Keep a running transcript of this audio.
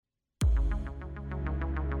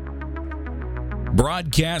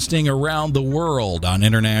Broadcasting around the world on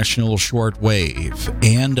international shortwave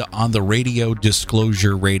and on the Radio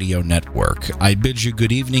Disclosure Radio Network. I bid you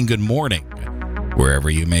good evening, good morning, wherever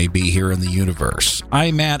you may be here in the universe.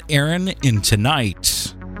 I'm Matt Aaron, and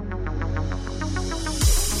tonight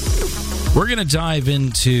we're going to dive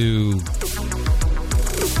into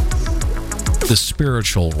the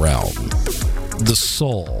spiritual realm, the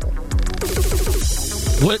soul.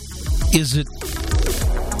 What is it?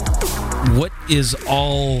 What is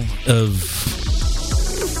all of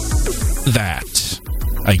that,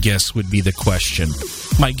 I guess, would be the question.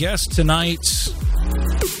 My guest tonight,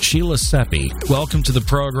 Sheila Seppi. Welcome to the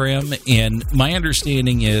program. And my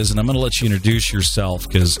understanding is, and I'm going to let you introduce yourself,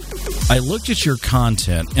 because I looked at your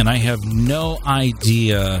content and I have no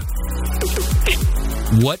idea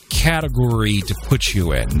what category to put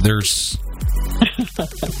you in. There's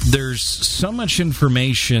so much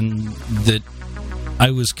information that I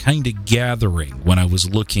was kind of gathering when I was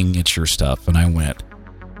looking at your stuff, and I went,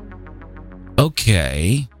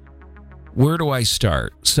 okay, where do I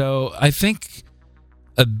start? So I think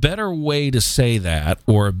a better way to say that,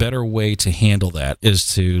 or a better way to handle that,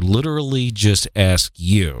 is to literally just ask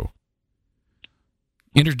you.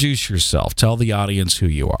 Introduce yourself. Tell the audience who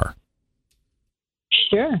you are.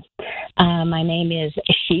 Sure. My name is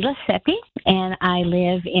Sheila Seppi, and I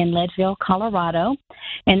live in Leadville, Colorado.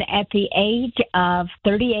 And at the age of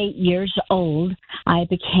 38 years old, I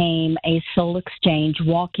became a soul exchange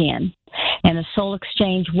walk-in. And a soul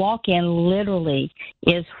exchange walk-in literally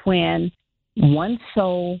is when one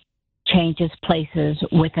soul changes places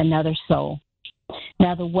with another soul.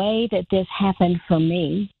 Now, the way that this happened for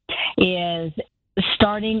me is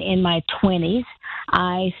starting in my 20s,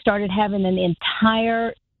 I started having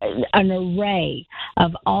an array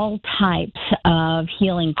of all types of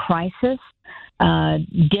healing crisis,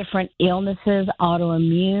 different illnesses,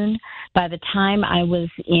 autoimmune. By the time I was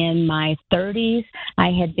in my 30s, I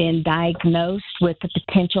had been diagnosed with the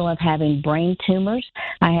potential of having brain tumors.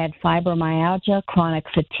 I had fibromyalgia, chronic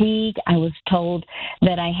fatigue. I was told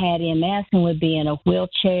that I had MS and would be in a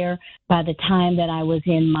wheelchair by the time that I was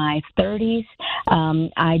in my 30s.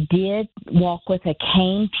 I did walk with a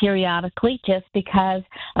cane periodically just because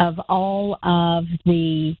of all of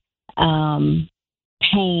the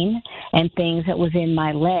pain and things that was in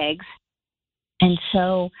my legs. And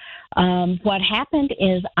so what happened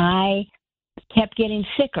is I kept getting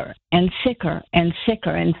sicker and sicker and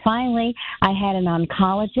sicker. And finally, I had an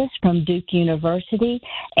oncologist from Duke University,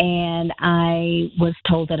 and I was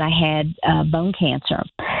told that I had bone cancer.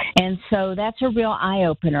 And so that's a real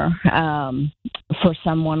eye-opener for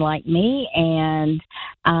someone like me. And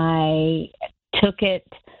I took it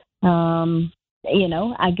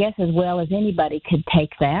I guess as well as anybody could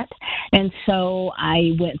take that. And so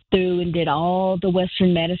I went through and did all the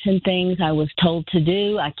Western medicine things I was told to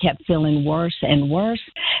do. I kept feeling worse and worse.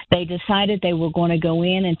 They decided they were going to go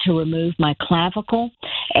in and to remove my clavicle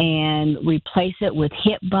and replace it with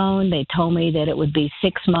hip bone. They told me that it would be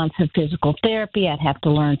 6 months of physical therapy. I'd have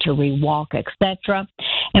to learn to re-walk, etc.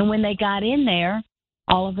 And when they got in there,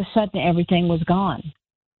 all of a sudden everything was gone.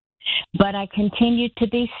 But I continued to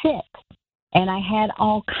be sick. And I had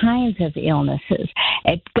all kinds of illnesses.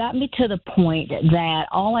 It got me to the point that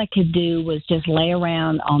all I could do was just lay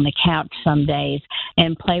around on the couch some days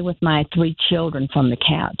and play with my 3 children from the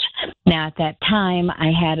couch. Now, at that time,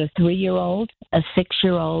 I had a 3-year-old, a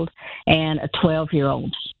 6-year-old, and a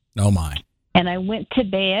 12-year-old. Oh, my. And I went to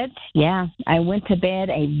bed,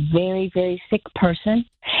 a very, very sick person.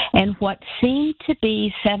 And what seemed to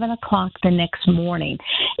be 7 o'clock the next morning,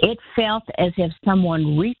 it felt as if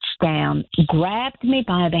someone reached down, grabbed me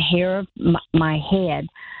by the hair of my head,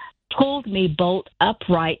 pulled me bolt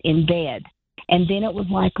upright in bed. And then it was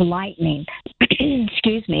like lightning.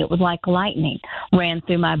 It was like lightning ran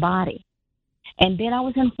through my body. And then I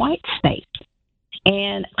was in white space.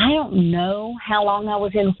 And I don't know how long I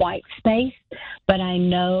was in white space, but I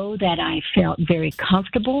know that I felt very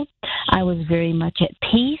comfortable. I was very much at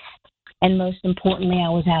peace. And most importantly, I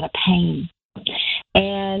was out of pain.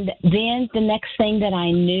 And then the next thing that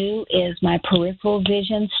I knew is my peripheral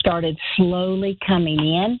vision started slowly coming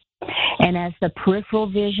in. And as the peripheral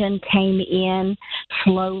vision came in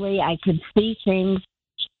slowly, I could see things.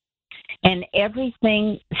 And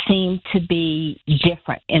everything seemed to be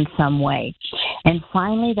different in some way. And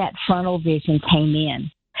finally, that frontal vision came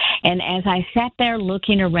in. And as I sat there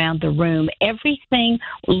looking around the room, everything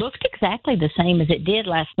looked exactly the same as it did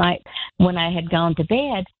last night when I had gone to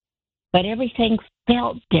bed, but everything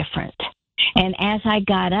felt different. And as I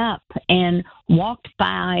got up and walked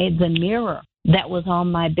by the mirror that was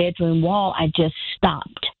on my bedroom wall, I just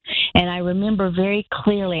stopped. And I remember very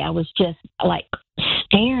clearly I was just like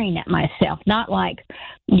staring at myself, not like,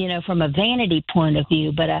 from a vanity point of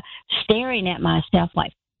view, but staring at myself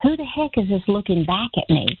like, who the heck is this looking back at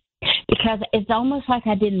me? Because it's almost like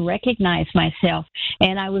I didn't recognize myself,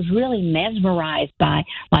 and I was really mesmerized by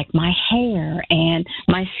like my hair and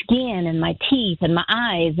my skin and my teeth and my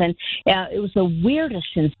eyes, and it was the weirdest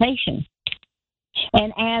sensation.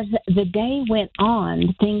 And as the day went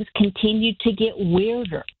on, things continued to get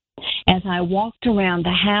weirder. As I walked around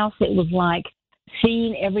the house, it was like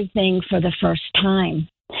seeing everything for the first time.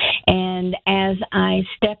 And as I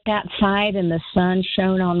stepped outside and the sun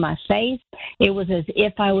shone on my face, it was as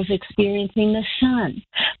if I was experiencing the sun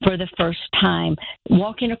for the first time,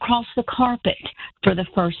 walking across the carpet for the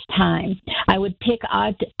first time. I would pick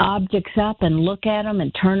objects up and look at them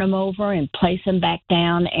and turn them over and place them back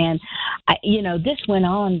down. And, this went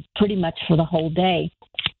on pretty much for the whole day.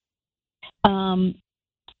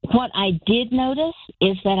 What I did notice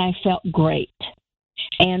is that I felt great.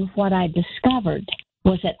 And what I discovered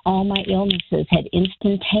was that all my illnesses had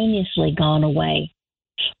instantaneously gone away.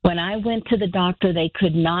 When I went to the doctor, they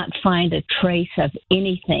could not find a trace of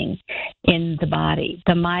anything in the body.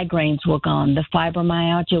 The migraines were gone. The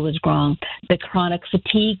fibromyalgia was gone. The chronic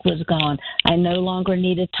fatigue was gone. I no longer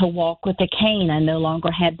needed to walk with a cane. I no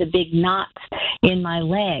longer had the big knots in my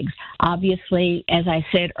legs. Obviously, as I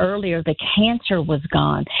said earlier, the cancer was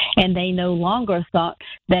gone, and they no longer thought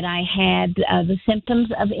that I had the symptoms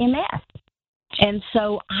of MS. And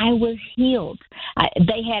so I was healed.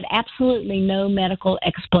 They had absolutely no medical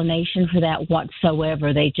explanation for that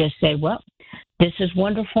whatsoever. They just said, well, this is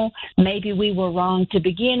wonderful. Maybe we were wrong to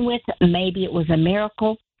begin with. Maybe it was a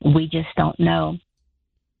miracle. We just don't know.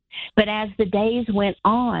 But as the days went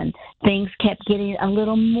on, things kept getting a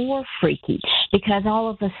little more freaky because all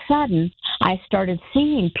of a sudden I started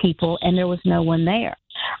seeing people and there was no one there.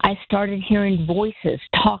 I started hearing voices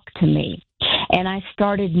talk to me, and I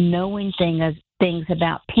started knowing things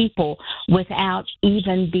about people without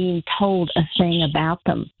even being told a thing about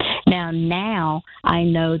them. Now I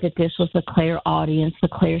know that this was the clairaudience, the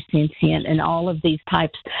clairsentient, and all of these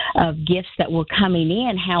types of gifts that were coming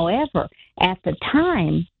in. However, at the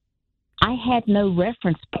time, I had no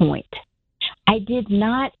reference point. I had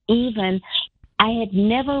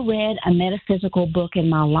never read a metaphysical book in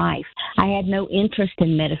my life. I had no interest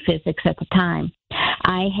in metaphysics at the time.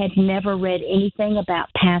 I had never read anything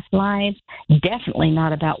about past lives, definitely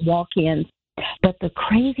not about walk-ins. But the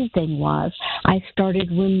crazy thing was, I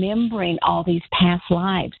started remembering all these past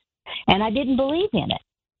lives, and I didn't believe in it.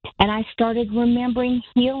 And I started remembering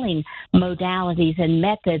healing modalities and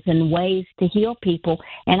methods and ways to heal people,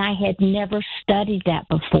 and I had never studied that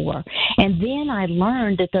before. And then I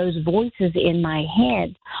learned that those voices in my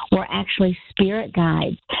head were actually spirit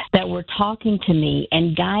guides that were talking to me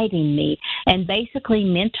and guiding me and basically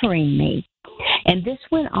mentoring me. And this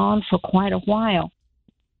went on for quite a while.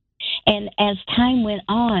 And as time went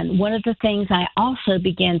on, one of the things I also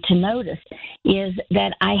began to notice is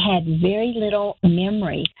that I had very little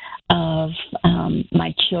memory of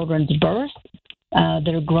my children's birth,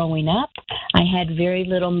 their growing up. I had very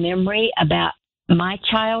little memory about my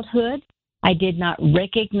childhood. I did not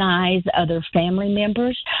recognize other family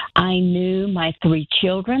members. I knew my 3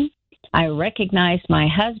 children. I recognized my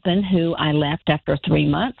husband, who I left after 3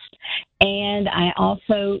 months, and I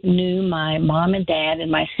also knew my mom and dad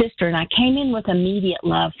and my sister, and I came in with immediate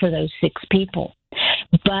love for those 6 people.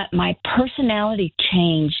 But my personality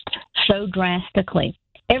changed so drastically.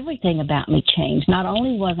 Everything about me changed. Not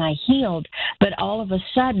only was I healed, but all of a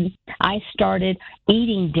sudden I started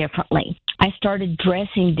eating differently. I started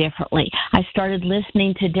dressing differently. I started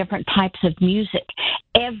listening to different types of music.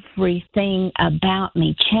 Everything about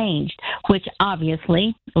me changed, which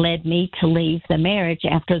obviously led me to leave the marriage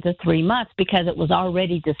after the 3 months because it was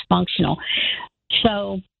already dysfunctional.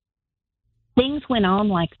 So things went on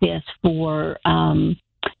like this for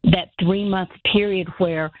that 3-month period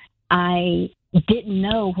where I didn't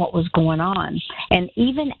know what was going on. And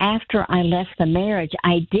even after I left the marriage,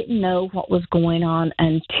 I didn't know what was going on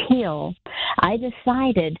until I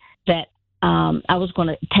decided that I was going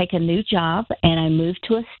to take a new job, and I moved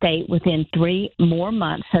to a state within 3 more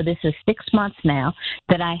months. So this is 6 months now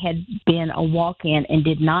that I had been a walk-in and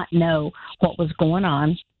did not know what was going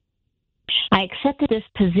on. I accepted this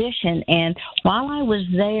position, and while I was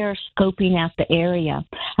there scoping out the area,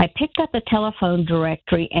 I picked up a telephone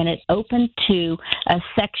directory, and it opened to a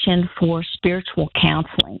section for spiritual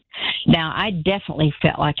counseling. Now, I definitely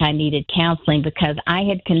felt like I needed counseling because I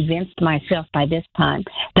had convinced myself by this time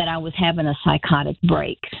that I was having a psychotic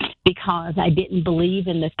break because I didn't believe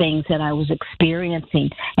in the things that I was experiencing,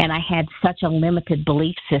 and I had such a limited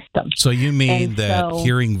belief system. So you mean that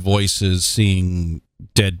hearing voices, seeing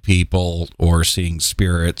dead people or seeing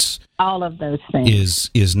spirits, all of those things,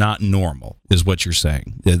 is not normal, is what you're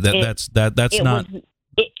saying. That's not.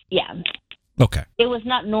 Yeah. Okay. It was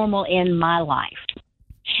not normal in my life.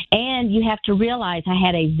 And you have to realize I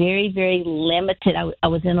had a very, very limited, I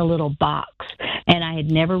was in a little box, and I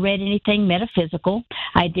had never read anything metaphysical.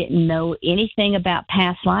 I didn't know anything about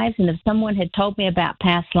past lives, and if someone had told me about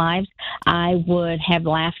past lives, I would have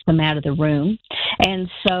laughed them out of the room. And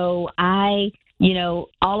so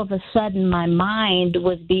all of a sudden my mind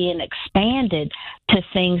was being expanded to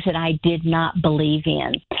things that I did not believe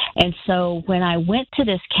in. And so when I went to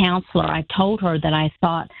this counselor, I told her that I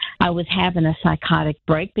thought I was having a psychotic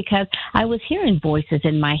break because I was hearing voices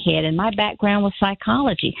in my head, and my background was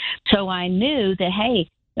psychology. So I knew that, hey,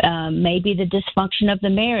 maybe the dysfunction of the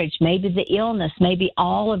marriage, maybe the illness, maybe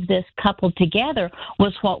all of this coupled together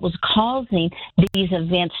was what was causing these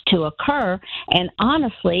events to occur. And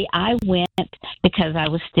honestly, I went, because I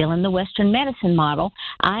was still in the Western medicine model,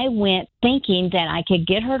 I went thinking that I could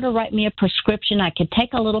get her to write me a prescription, I could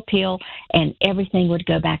take a little pill, and everything would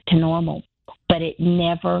go back to normal. But it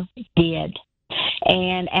never did.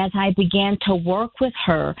 And as I began to work with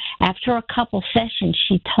her, after a couple sessions,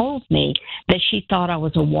 she told me that she thought I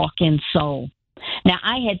was a walk-in soul. Now,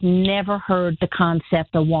 I had never heard the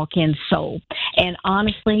concept of walk-in soul, and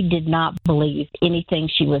honestly did not believe anything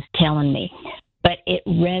she was telling me. But it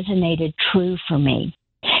resonated true for me.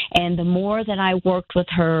 And the more that I worked with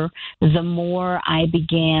her, the more I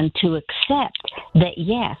began to accept that,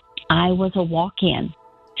 yes, I was a walk-in.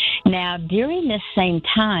 Now, during this same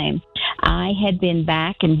time, I had been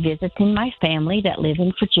back and visiting my family that live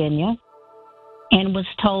in Virginia, and was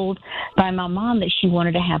told by my mom that she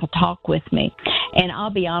wanted to have a talk with me. And I'll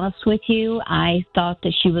be honest with you, I thought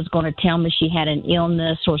that she was going to tell me she had an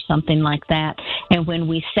illness or something like that. And when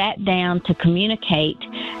we sat down to communicate,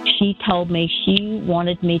 she told me she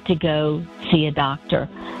wanted me to go see a doctor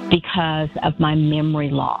because of my memory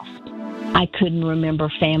loss. I couldn't remember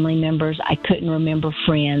family members. I couldn't remember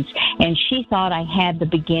friends. And she thought I had the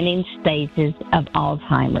beginning stages of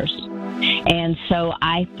Alzheimer's. And so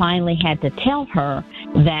I finally had to tell her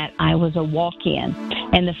that I was a walk-in.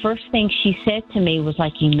 And the first thing she said to me was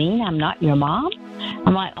like, "You mean I'm not your mom?"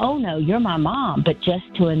 I'm like, "Oh, no, you're my mom, but just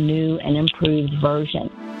to a new and improved version."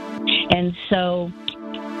 And so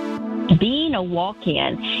being a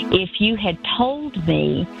walk-in, if you had told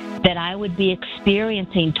me that I would be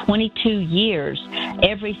experiencing 22 years,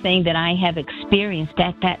 everything that I have experienced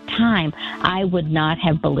at that time, I would not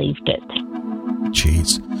have believed it.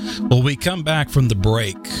 Jeez. Well, we come back from the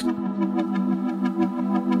break.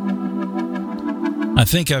 I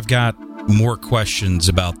think I've got more questions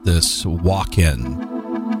about this walk-in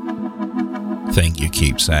thing you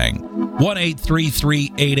keep saying.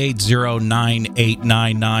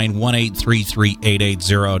 1-833-880-9899,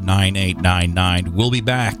 1-833-880-9899. We'll be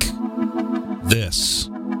back. This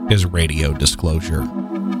is Radio Disclosure.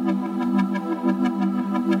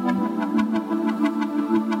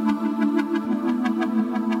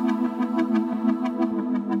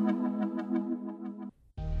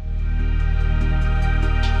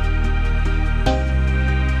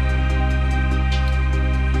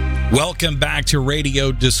 Welcome back to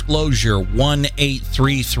Radio Disclosure,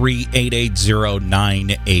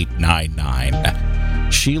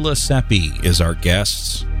 1-833-880-9899. Sheila Seppi is our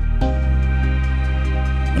guest.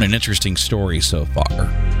 What an interesting story so far.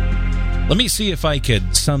 Let me see if I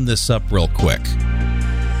could sum this up real quick.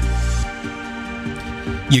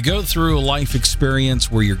 You go through a life experience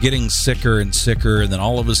where you're getting sicker and sicker, and then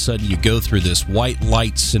all of a sudden you go through this white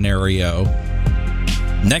light scenario.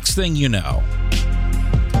 Next thing you know,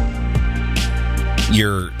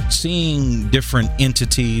 you're seeing different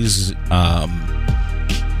entities,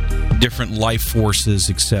 different life forces,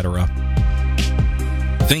 etc.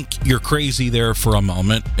 Think you're crazy there for a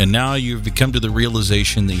moment, and now you've come to the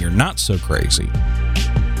realization that you're not so crazy.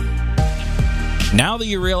 Now that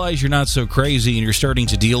you realize you're not so crazy and you're starting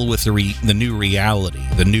to deal with the new reality,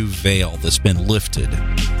 the new veil that's been lifted,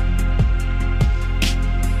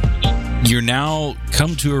 you're now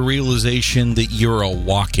come to a realization that you're a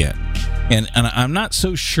walk-in. And I'm not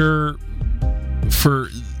so sure, for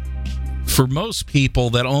most people,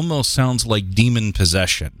 that almost sounds like demon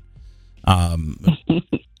possession. I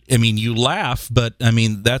mean, you laugh, but I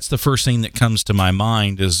mean, that's the first thing that comes to my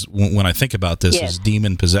mind is when I think about this, yes, is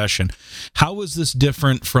demon possession. How is this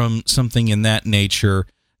different from something in that nature?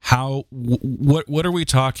 What are we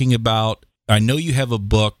talking about? I know you have a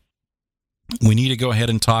book. We need to go ahead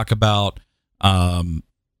and talk about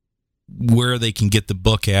where they can get the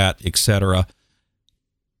book at, etc.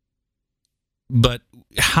 But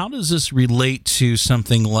how does this relate to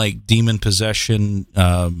something like demon possession?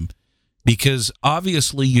 Because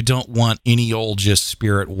obviously you don't want any old just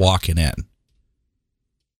spirit walking in.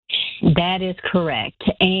 That is correct.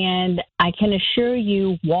 And I can assure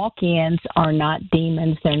you, walk-ins are not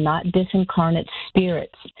demons. They're not disincarnate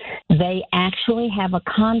spirits. They actually have a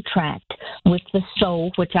contract with the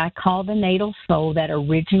soul, which I call the natal soul, that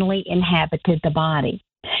originally inhabited the body.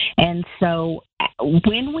 And so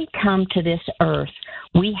when we come to this earth,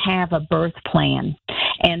 we have a birth plan.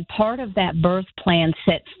 And part of that birth plan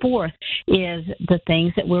set forth is the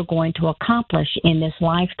things that we're going to accomplish in this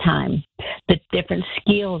lifetime, the different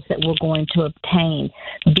skills that we're going to obtain,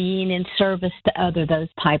 being in service to those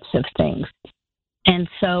types of things. And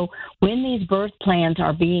so when these birth plans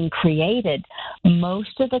are being created,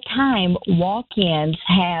 most of the time walk-ins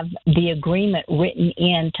have the agreement written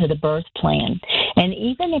into the birth plan. And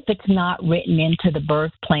even if it's not written into the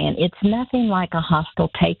birth plan, it's nothing like a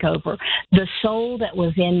hostile takeover. The soul that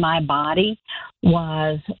was in my body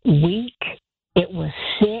was weak. It was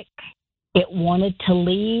sick. It wanted to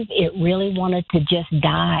leave. It really wanted to just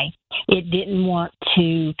die. It didn't want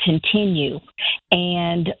to continue.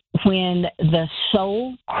 And when the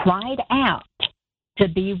soul cried out to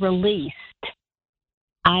be released,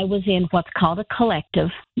 I was in what's called a collective.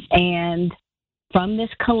 And from this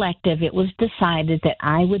collective, it was decided that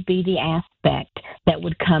I would be the aspect that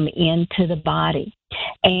would come into the body.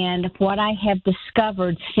 And what I have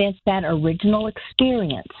discovered since that original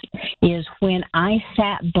experience is when I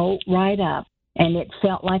sat bolt right up and it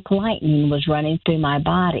felt like lightning was running through my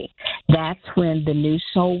body, that's when the new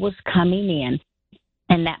soul was coming in.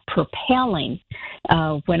 And that propelling,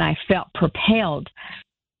 when I felt propelled,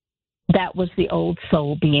 that was the old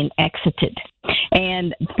soul being exited.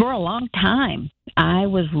 And for a long time, I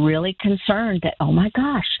was really concerned that, oh my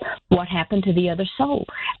gosh, what happened to the other soul?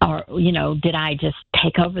 Or, did I just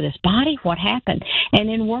take over this body? What happened? And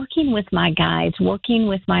in working with my guides, working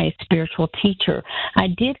with my spiritual teacher, I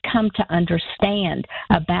did come to understand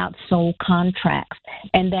about soul contracts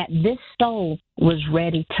and that this soul was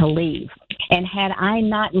ready to leave. And had I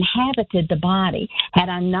not inhabited the body, had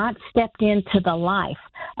I not stepped into the life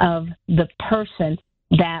of the person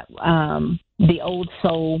that the old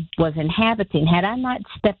soul was inhabiting, had I not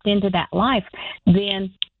stepped into that life,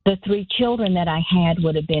 then the 3 children that I had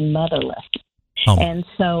would have been motherless. Oh. And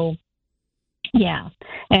so, yeah.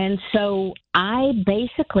 And so I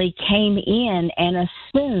basically came in and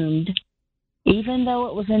assumed, even though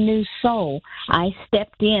it was a new soul, I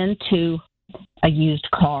stepped into a used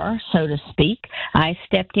car, so to speak. I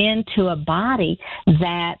stepped into a body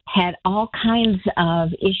that had all kinds of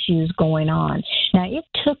issues going on. Now, it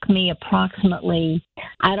took me approximately,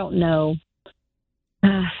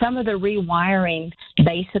 some of the rewiring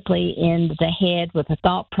basically in the head with the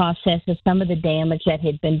thought processes, some of the damage that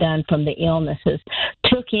had been done from the illnesses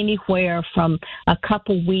took anywhere from a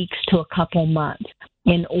couple weeks to a couple months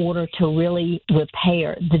in order to really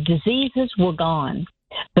repair. The diseases were gone,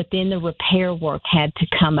 but then the repair work had to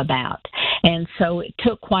come about. And so it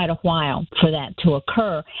took quite a while for that to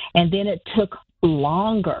occur. And then it took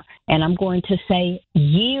longer, and I'm going to say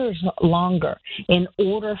years longer, in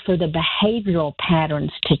order for the behavioral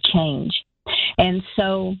patterns to change. And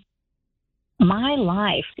so my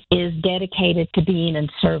life is dedicated to being in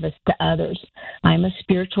service to others. I'm a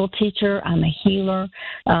spiritual teacher. I'm a healer.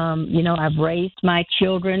 I've raised my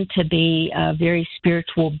children to be very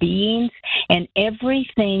spiritual beings, and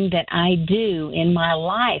everything that I do in my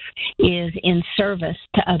life is in service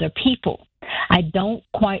to other people. I don't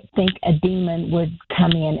quite think a demon would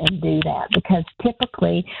come in and do that, because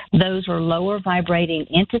typically those are lower vibrating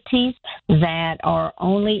entities that are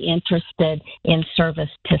only interested in service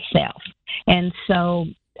to self. And so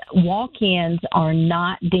walk-ins are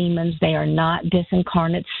not demons. They are not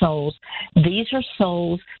disincarnate souls. These are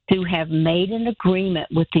souls who have made an agreement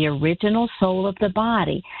with the original soul of the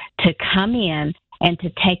body to come in and to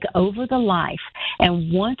take over the life.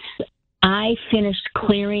 And once I finished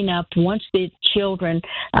clearing up, once the children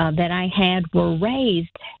that I had were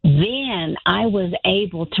raised, then I was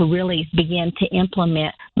able to really begin to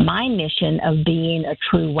implement my mission of being a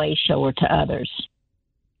true way shower to others.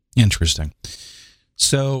 Interesting.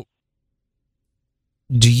 So,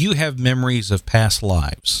 do you have memories of past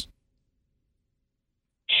lives?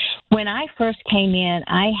 When I first came in,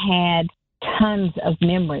 I had tons of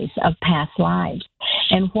memories of past lives.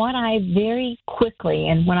 And what I very quickly,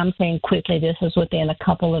 and when I'm saying quickly, this is within a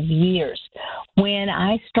couple of years, when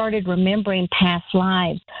I started remembering past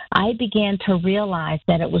lives, I began to realize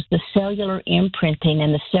that it was the cellular imprinting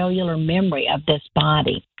and the cellular memory of this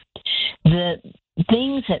body. The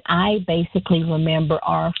things that I basically remember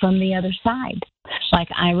are from the other side. Like,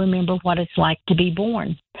 I remember what it's like to be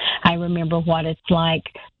born. I remember what it's like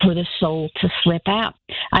for the soul to slip out.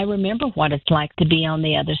 I remember what it's like to be on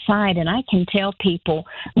the other side. And I can tell people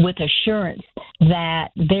with assurance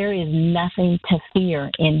that there is nothing to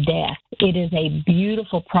fear in death. It is a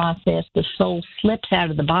beautiful process. The soul slips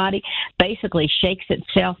out of the body, basically shakes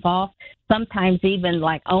itself off, sometimes even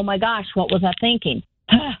like, oh my gosh, what was I thinking?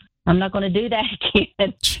 I'm not going to do that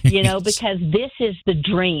again, because this is the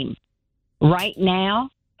dream. Right now,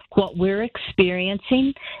 what we're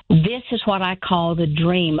experiencing, this is what I call the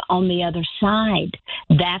dream. On the other side,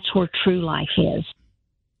 that's where true life is.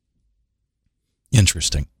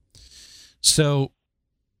 Interesting. So,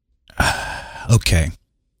 okay.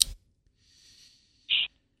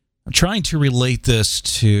 I'm trying to relate this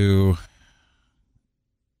to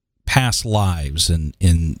past lives and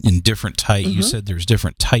in different types. You said there's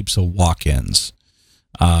different types of walk-ins.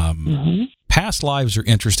 Past lives are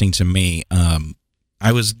interesting to me.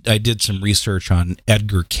 I did some research on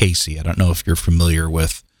Edgar Cayce. I don't know if you're familiar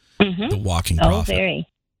with the Walking Prophet. Oh, very.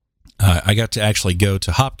 I got to actually go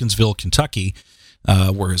to Hopkinsville, Kentucky,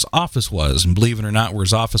 where his office was. And believe it or not, where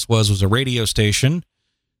his office was a radio station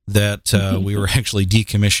that we were actually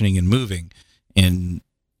decommissioning and moving. And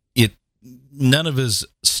none of his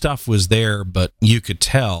stuff was there, but you could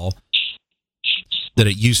tell that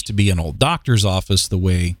it used to be an old doctor's office the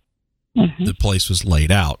way the place was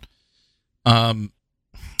laid out. I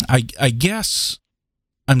guess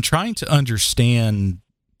I'm trying to understand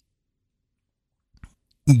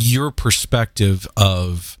your perspective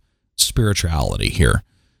of spirituality here.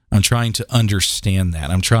 I'm trying to understand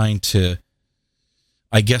that. I'm trying to,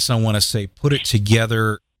 I guess I want to say, put it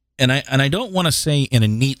together, and I don't want to say in a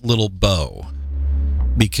neat little bow,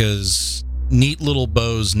 because neat little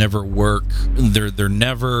bows never work. They're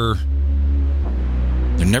never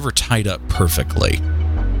tied up perfectly.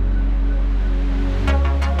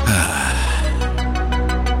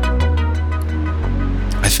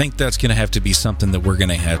 I think that's going to have to be something that we're going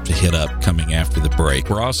to have to hit up coming after the break.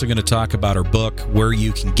 We're also going to talk about her book, where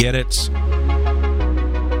you can get it,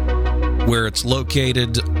 where it's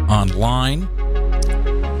located online.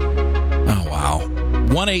 Oh, wow.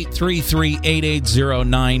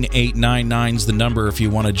 1-833-880-9899 is the number if you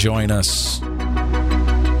want to join us.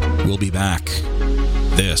 We'll be back.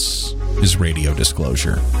 This is Radio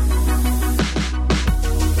Disclosure.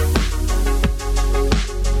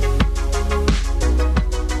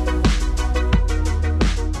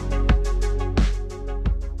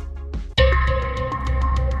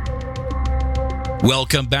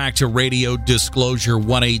 Welcome back to Radio Disclosure.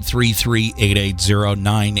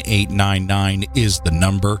 1-833-880-9899 is the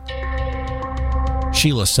number.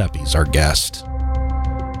 Sheila Seppi's our guest.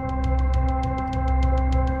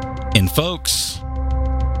 And folks,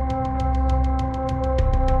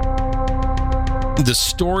 the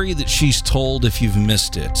story that she's told, if you've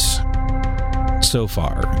missed it so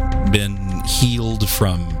far, been healed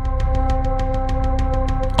from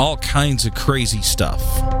all kinds of crazy stuff.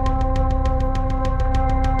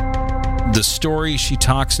 The story she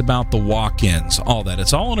talks about, the walk-ins, all that.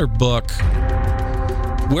 It's all in her book.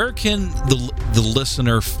 Where can the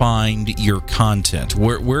listener find your content?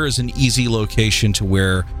 Where is an easy location to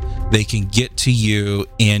where they can get to you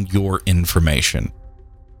and your information?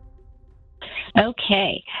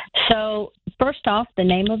 Okay. So first off, the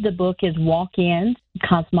name of the book is Walk-Ins,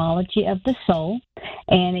 Cosmology of the Soul,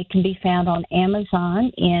 and it can be found on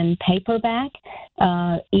Amazon in paperback,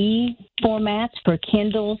 e-formats for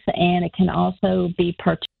Kindles, and it can also be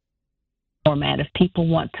purchased in format if people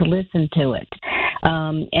want to listen to it.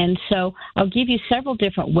 And so I'll give you several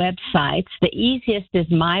different websites. The easiest is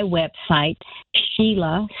my website,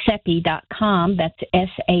 SheilaSeppi.com. That's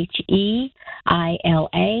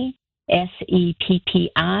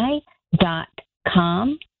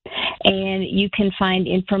SheilaSeppi.com. And you can find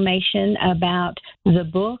information about the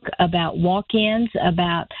book, about walk-ins,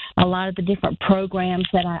 about a lot of the different programs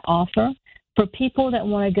that I offer. For people that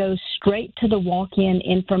want to go straight to the walk-in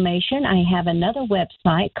information, I have another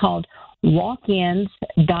website called walkins.org,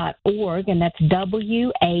 and that's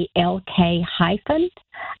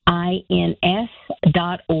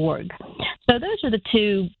WALK-INS.org. So those are the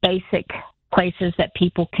two basic places that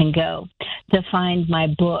people can go to find my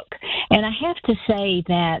book. And I have to say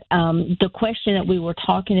that the question that we were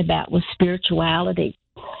talking about was spirituality.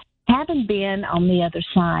 Having been on the other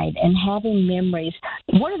side and having memories,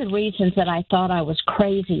 one of the reasons that I thought I was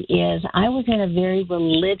crazy is I was in a very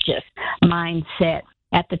religious mindset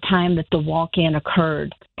at the time that the walk-in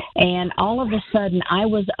occurred. And all of a sudden, I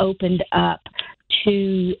was opened up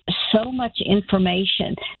to so much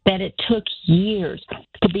information that it took years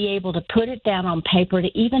to be able to put it down on paper to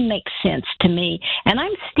even make sense to me. And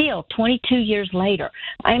I'm still, 22 years later,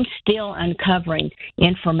 I'm still uncovering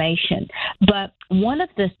information. But one of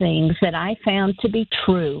the things that I found to be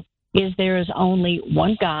true is there is only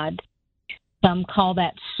one God. Some call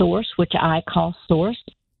that source, which I call source,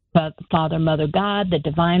 but Father, Mother, God, the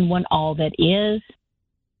divine one, all that is.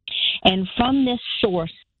 And from this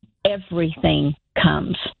source, everything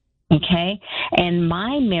comes, okay? And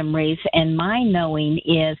my memories and my knowing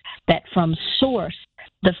is that from source,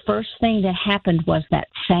 the first thing that happened was that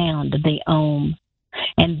sound, the Om.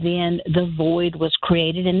 And then the void was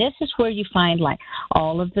created. And this is where you find like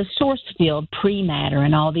all of the source field pre-matter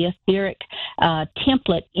and all the etheric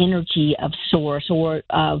template energy of source, or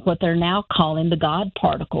what they're now calling the God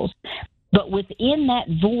particles. But within that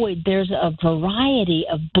void, there's a variety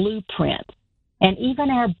of blueprints. And even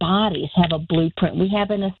our bodies have a blueprint. We have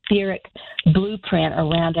an etheric blueprint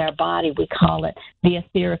around our body. We call it the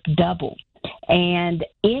etheric double. And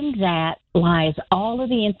in that lies all of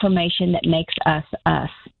the information that makes us us.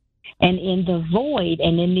 And in the void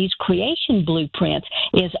and in these creation blueprints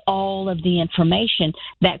is all of the information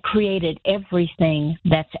that created everything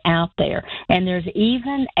that's out there. And there's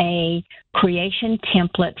even a creation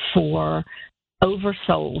template for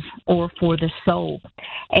oversouls, or for the soul.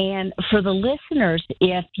 And for the listeners,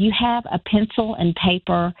 if you have a pencil and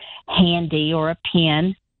paper handy or a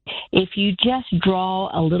pen, if you just draw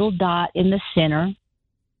a little dot in the center,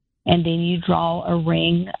 and then you draw a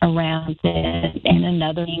ring around it, and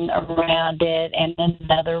another ring around it, and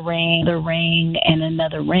another ring, and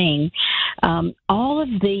another ring, all of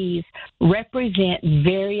these represent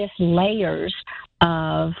various layers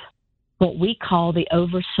of what we call the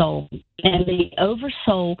oversoul. And the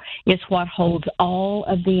oversoul is what holds all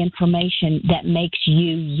of the information that makes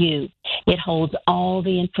you, you. It holds all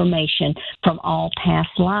the information from all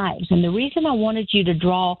past lives. And the reason I wanted you to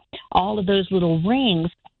draw all of those little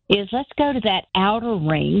rings is, let's go to that outer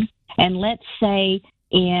ring, and let's say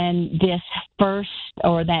in this first,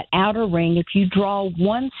 or that outer ring, if you draw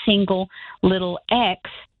one single little X,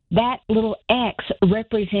 that little X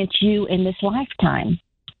represents you in this lifetime.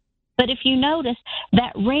 But if you notice,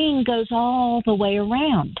 that ring goes all the way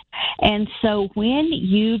around. And so when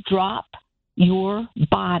you drop your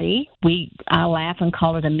body, I laugh and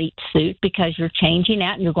call it a meat suit, because you're changing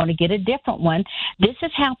out and you're going to get a different one. This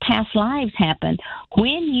is how past lives happen.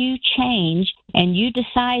 When you change and you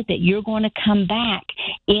decide that you're going to come back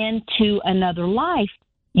into another life,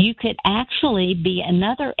 you could actually be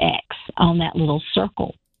another X on that little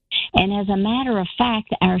circle. And as a matter of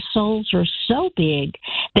fact, our souls are so big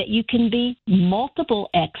that you can be multiple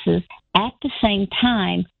X's at the same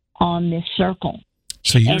time on this circle.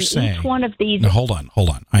 So you're saying each one of these. No, hold on.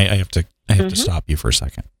 I have to stop you for a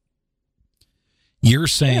second. You're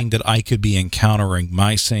saying that I could be encountering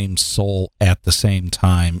my same soul at the same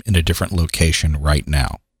time in a different location right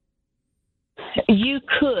now. You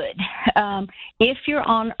could, if you're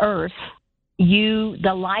on Earth.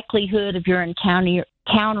 The likelihood of your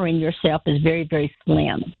encountering yourself is very, very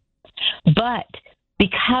slim. But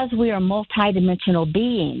because we are multidimensional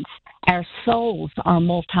beings, our souls are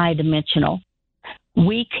multidimensional,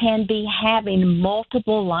 we can be having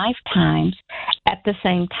multiple lifetimes at the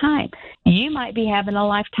same time. You might be having a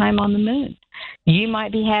lifetime on the moon. You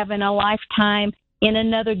might be having a lifetime in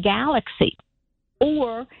another galaxy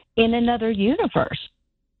or in another universe.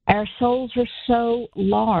 Our souls are so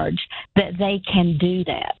large that they can do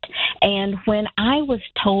that. And when I was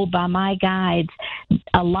told by my guides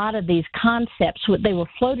a lot of these concepts, they were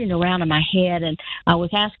floating around in my head, and I was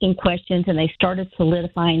asking questions, and they started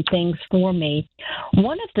solidifying things for me.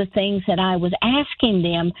 One of the things that I was asking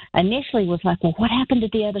them initially was like, well, what happened to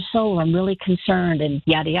the other soul? I'm really concerned, and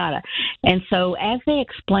yada, yada. And so as they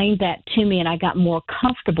explained that to me, and I got more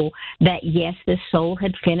comfortable that, yes, this soul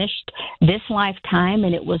had finished this lifetime,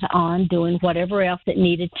 and it was on doing whatever else that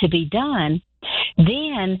needed to be done,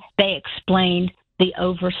 then they explained the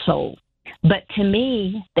oversoul. But to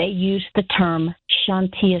me, they used the term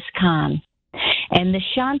Shantias Khan. And the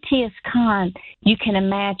Shantias Khan, you can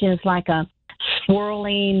imagine, is like a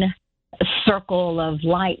swirling circle of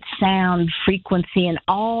light, sound, frequency, and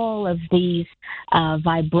all of these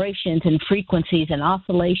vibrations and frequencies and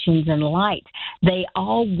oscillations and light. They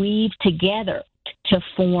all weave together to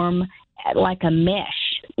form like a mesh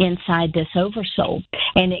inside this oversoul,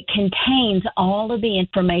 and it contains all of the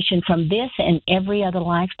information from this and every other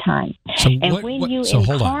lifetime. So when you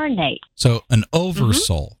incarnate, so an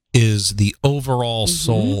oversoul is the overall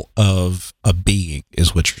soul of a being,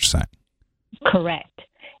 is what you're saying. Correct.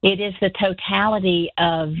 It is the totality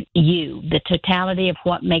of you, the totality of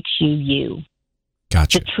what makes you you.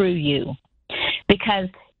 Gotcha. The true you. Because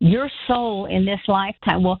your soul in this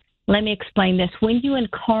lifetime, well, let me explain this. When you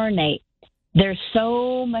incarnate, there's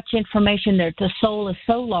so much information there. The soul is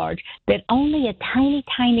so large that only a tiny,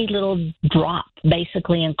 tiny little drop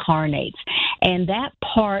basically incarnates. And that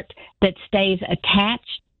part that stays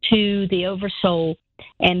attached to the oversoul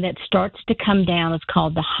and that starts to come down is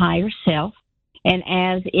called the higher self. And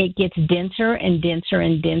as it gets denser and denser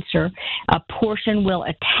and denser, a portion will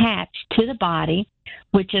attach to the body,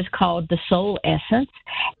 which is called the soul essence.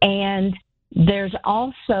 And there's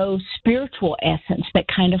also spiritual essence that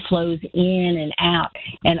kind of flows in and out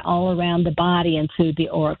and all around the body and through the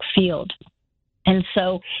auric field. And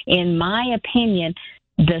so, in my opinion,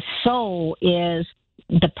 the soul is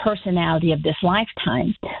the personality of this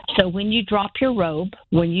lifetime. So when you drop your robe,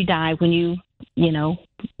 when you die, when you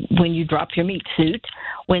drop your meat suit,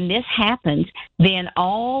 when this happens, then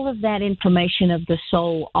all of that information of the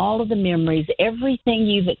soul, all of the memories, everything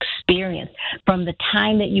you've experienced from the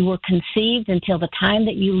time that you were conceived until the time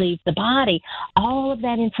that you leave the body, all of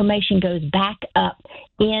that information goes back up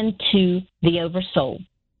into the oversoul.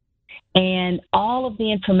 And all of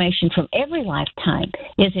the information from every lifetime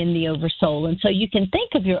is in the oversoul. And so you can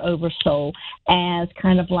think of your oversoul as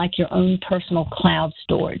kind of like your own personal cloud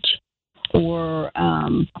storage. Or,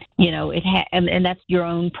 and that's your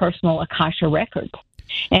own personal Akasha record.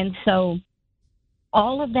 And so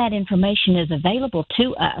all of that information is available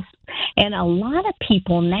to us. And a lot of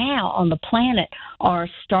people now on the planet are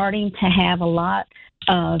starting to have a lot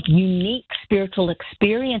of unique spiritual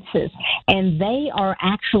experiences, and they are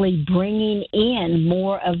actually bringing in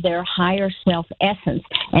more of their higher self essence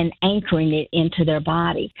and anchoring it into their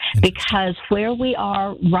body. Because where we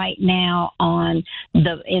are right now in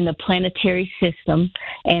the planetary system,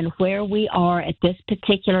 and where we are at this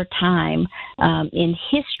particular time in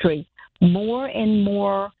history, more and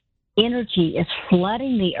more energy is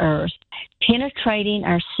flooding the earth, penetrating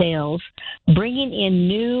our cells, bringing in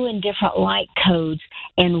new and different light codes,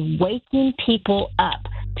 and waking people up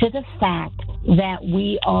to the fact that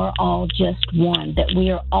we are all just one, that we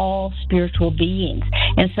are all spiritual beings.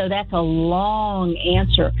 And so that's a long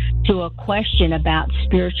answer to a question about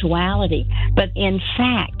spirituality. But in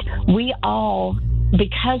fact, we all,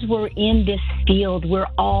 because we're in this field, we're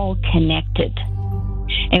all connected.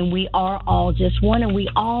 And we are all just one, and we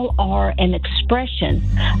all are an expression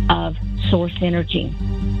of source energy.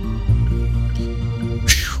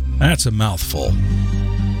 That's a mouthful.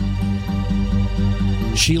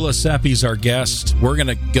 Sheila Seppi's our guest. We're going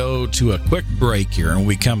to go to a quick break here, and when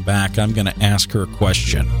we come back, I'm going to ask her a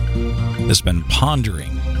question that's been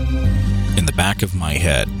pondering in the back of my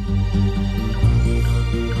head.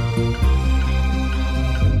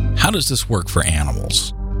 How does this work for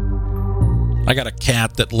animals? I got a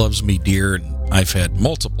cat that loves me dear, and I've had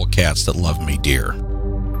multiple cats that love me dear.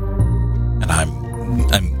 And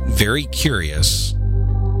I'm very curious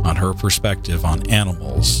on her perspective on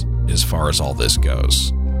animals as far as all this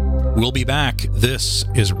goes. We'll be back. This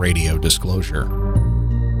is Radio Disclosure.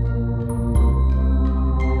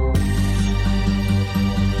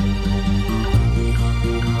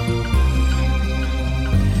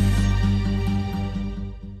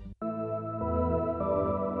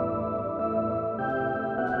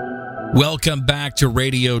 Welcome back to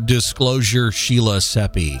Radio Disclosure. Sheila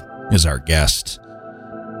Seppi is our guest.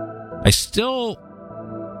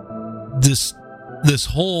 This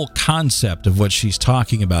whole concept of what she's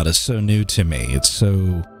talking about is so new to me. It's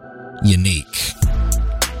so unique.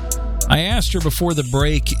 I asked her before the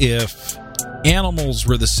break if animals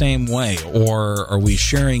were the same way, or are we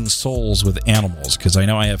sharing souls with animals? Because I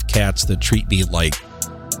know I have cats that treat me like...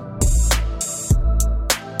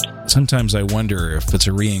 Sometimes I wonder if it's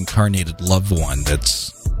a reincarnated loved one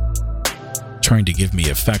that's trying to give me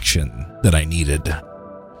affection that I needed.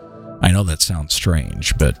 I know that sounds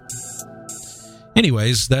strange, but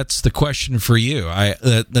anyways, that's the question for you.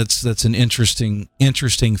 That's an interesting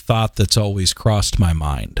thought that's always crossed my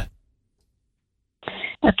mind.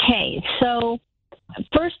 Okay, so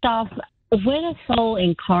first off, when a soul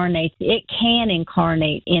incarnates, it can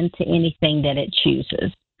incarnate into anything that it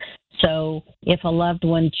chooses. So if a loved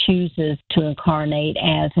one chooses to incarnate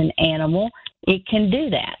as an animal, it can do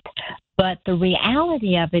that. But the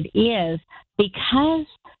reality of it is, because,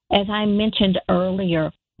 as I mentioned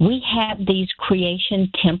earlier, we have these creation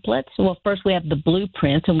templates. Well, first we have the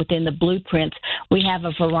blueprints, and within the blueprints, we have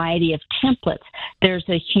a variety of templates. There's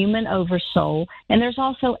a human oversoul, and there's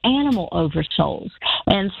also animal oversouls.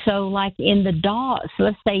 And so like in the dogs,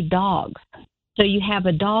 let's say dogs. So you have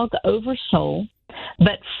a dog oversoul,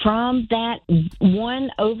 But from that one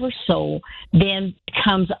oversoul then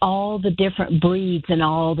comes all the different breeds and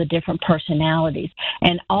all the different personalities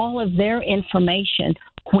and all of their information.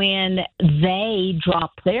 When they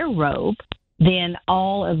drop their robe, then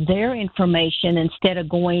all of their information, instead of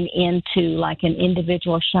going into like an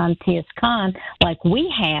individual Shanti's Khan like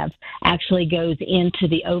we have, actually goes into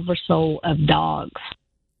the oversoul of dogs.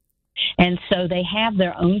 And so they have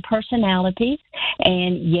their own personalities,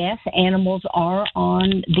 and yes, animals are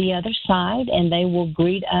on the other side, and they will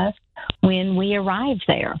greet us when we arrive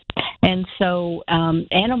there. And so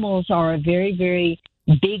animals are a very, very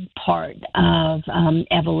big part of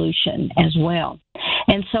evolution as well.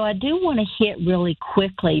 And so I do want to hit really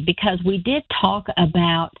quickly, because we did talk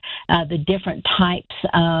about the different types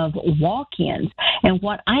of walk-ins. And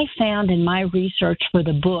what I found in my research for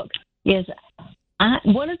the book is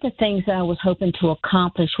one of the things that I was hoping to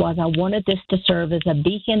accomplish was I wanted this to serve as a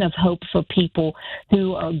beacon of hope for people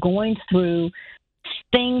who are going through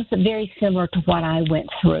things very similar to what I went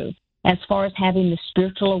through, as far as having the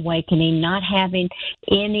spiritual awakening, not having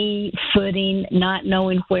any footing, not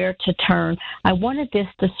knowing where to turn. I wanted this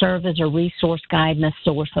to serve as a resource guide and a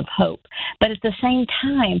source of hope. But at the same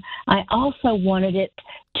time, I also wanted it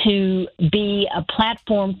to be a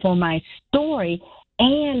platform for my story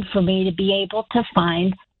and for me to be able to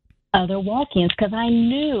find other walk-ins, because I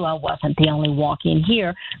knew I wasn't the only walk-in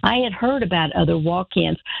here. I had heard about other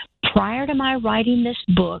walk-ins. Prior to my writing this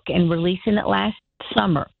book and releasing it last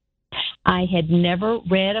summer, I had never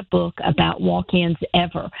read a book about walk-ins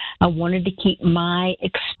ever. I wanted to keep my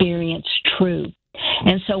experience true.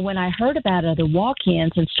 And so when I heard about other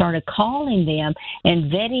walk-ins and started calling them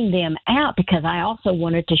and vetting them out, because I also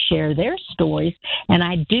wanted to share their stories, and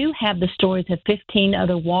I do have the stories of 15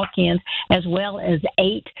 other walk-ins, as well as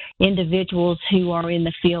 8 individuals who are in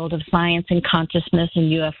the field of science and consciousness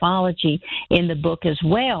and ufology in the book as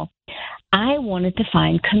well, I wanted to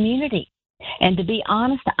find community. And to be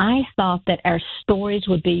honest, I thought that our stories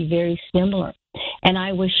would be very similar. And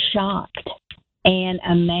I was shocked and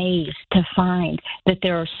amazed to find that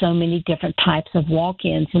there are so many different types of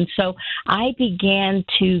walk-ins. And so I began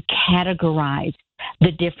to categorize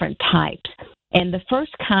the different types. And the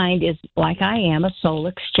first kind is, like I am, a soul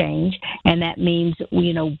exchange, and that means,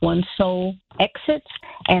 one soul exits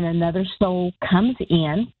and another soul comes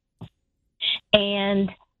in. And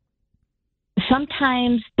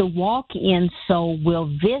sometimes the walk-in soul will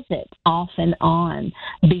visit off and on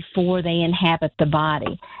before they inhabit the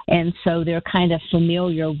body. And so they're kind of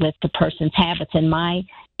familiar with the person's habits. In my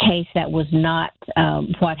case, that was not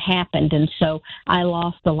what happened, and so I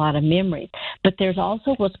lost a lot of memories. But there's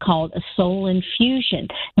also what's called a soul infusion.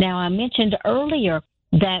 Now, I mentioned earlier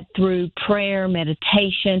that through prayer,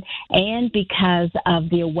 meditation, and because of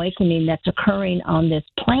the awakening that's occurring on this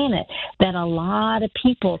planet, that a lot of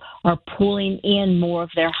people are pulling in more of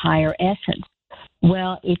their higher essence.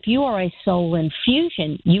 Well, if you are a soul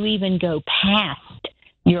infusion, you even go past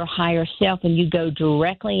your higher self and you go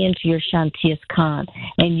directly into your Shanti's Khan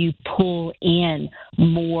and you pull in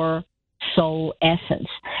more soul essence.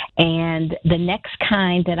 And the next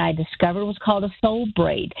kind that I discovered was called a soul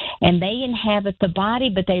braid. And they inhabit the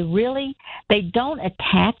body, but they don't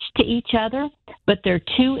attach to each other, but they're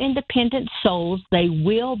two independent souls. They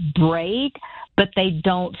will braid, but they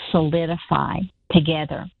don't solidify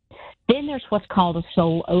together. Then there's what's called a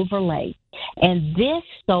soul overlay. And this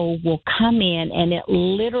soul will come in and it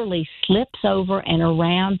literally slips over and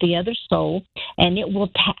around the other soul, and it will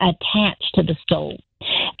attach to the soul.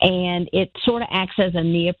 And it sort of acts as a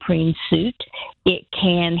neoprene suit. It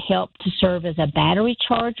can help to serve as a battery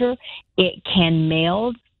charger. It can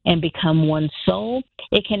meld and become one soul.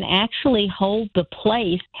 It can actually hold the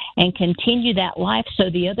place and continue that life so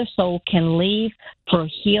the other soul can leave for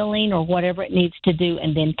healing or whatever it needs to do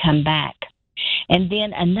and then come back. And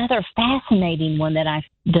then another fascinating one that I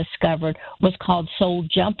discovered was called soul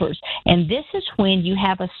jumpers. And this is when you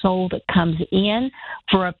have a soul that comes in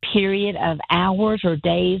for a period of hours or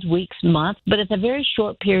days, weeks, months, but it's a very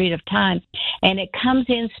short period of time. And it comes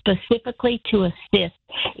in specifically to assist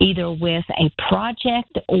either with a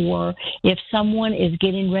project, or if someone is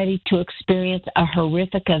getting ready to experience a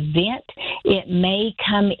horrific event, it may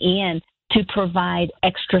come in to provide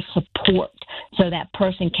extra support so that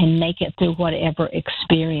person can make it through whatever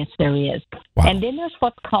experience there is. Wow. And then there's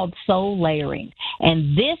what's called soul layering.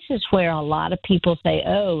 And this is where a lot of people say,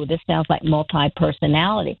 oh, this sounds like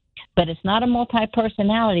multi-personality. But it's not a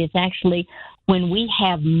multi-personality. It's actually when we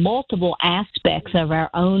have multiple aspects of our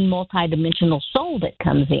own multidimensional soul that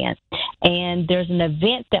comes in. And there's an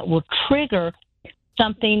event that will trigger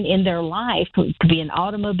something in their life. It could be an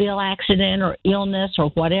automobile accident or illness or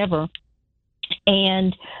whatever.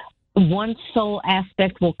 And one soul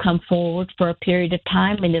aspect will come forward for a period of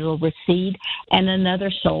time and it'll recede, and another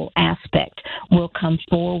soul aspect will come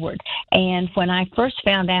forward. And when I first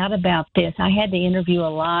found out about this, I had to interview a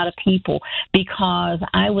lot of people because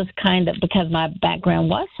because my background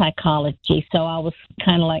was psychology, so I was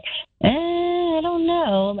kind of like, I don't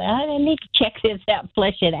know, I need to check this out,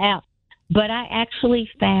 flesh it out. But I actually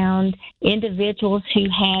found individuals who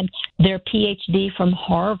had their PhD from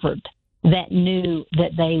Harvard that knew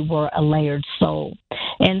that they were a layered soul.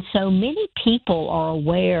 And so many people are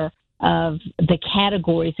aware of the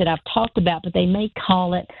categories that I've talked about, but they may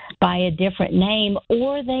call it by a different name,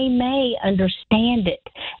 or they may understand it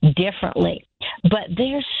differently. But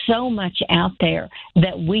there's so much out there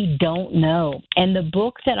that we don't know. And the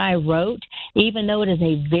book that I wrote, even though it is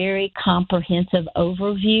a very comprehensive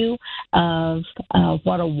overview of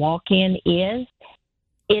what a walk-in is,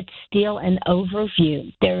 it's still an overview.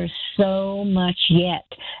 There's so much yet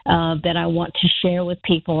that I want to share with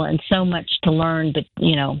people, and so much to learn, but,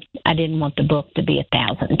 I didn't want the book to be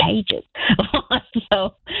 1,000 pages.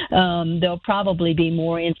 So there'll probably be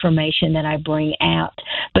more information that I bring out.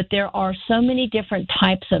 But there are so many different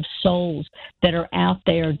types of souls that are out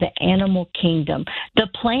there, the animal kingdom, the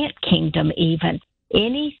plant kingdom even.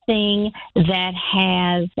 Anything that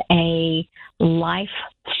has a life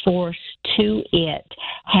force to it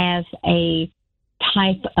has a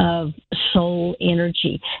type of soul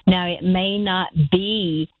energy. Now, it may not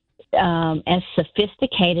be as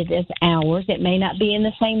sophisticated as ours. It may not be in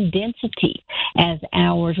the same density as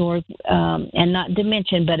ours, or and not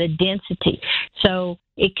dimension, but a density. So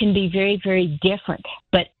it can be very, very different.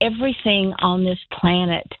 But everything on this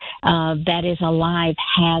planet that is alive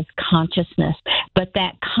has consciousness. But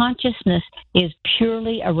that consciousness is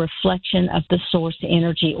purely a reflection of the source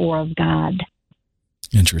energy or of God.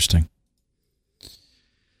 Interesting.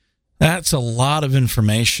 That's a lot of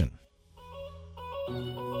information.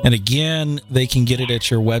 And again, they can get it at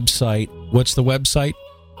your website. What's the website?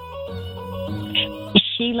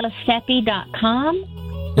 SheilaSeppi.com.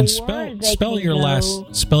 And spell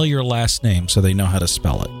your last name so they know how to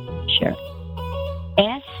spell it. Sure.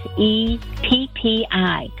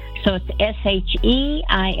 SEPPI. So it's SHEILASEPPI.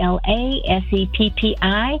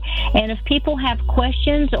 And if people have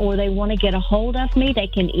questions or they want to get a hold of me, they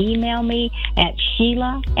can email me at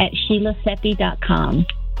Sheila@SheilaSeppi.com.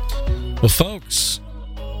 Well, folks,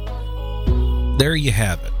 there you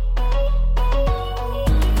have it.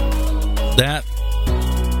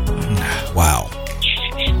 Wow.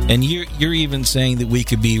 And you're even saying that we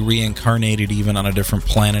could be reincarnated even on a different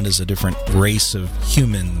planet as a different race of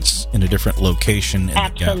humans in a different location.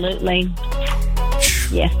 Absolutely.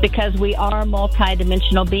 Yes, because we are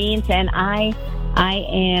multidimensional beings, and I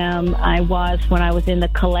was, when I was in the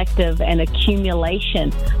collective, an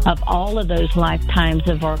accumulation of all of those lifetimes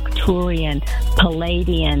of Arcturian,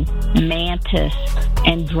 Palladian, Mantis,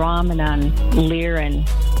 Andromedan, Lyran.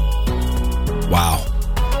 Wow.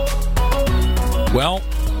 Well,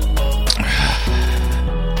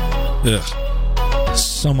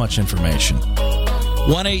 so much information.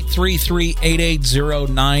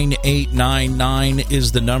 1-833-880-9899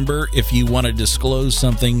 is the number. If you want to disclose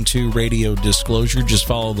something to Radio Disclosure, just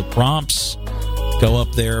follow the prompts. Go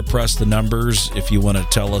up there, press the numbers. If you want to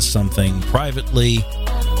tell us something privately,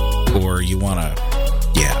 or you want to,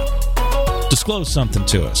 disclose something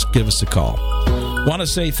to us, give us a call. Want to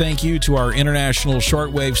say thank you to our international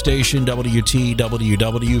shortwave station,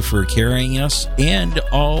 WTWW, for carrying us, and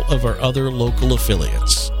all of our other local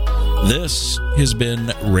affiliates. This has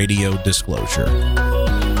been Radio Disclosure.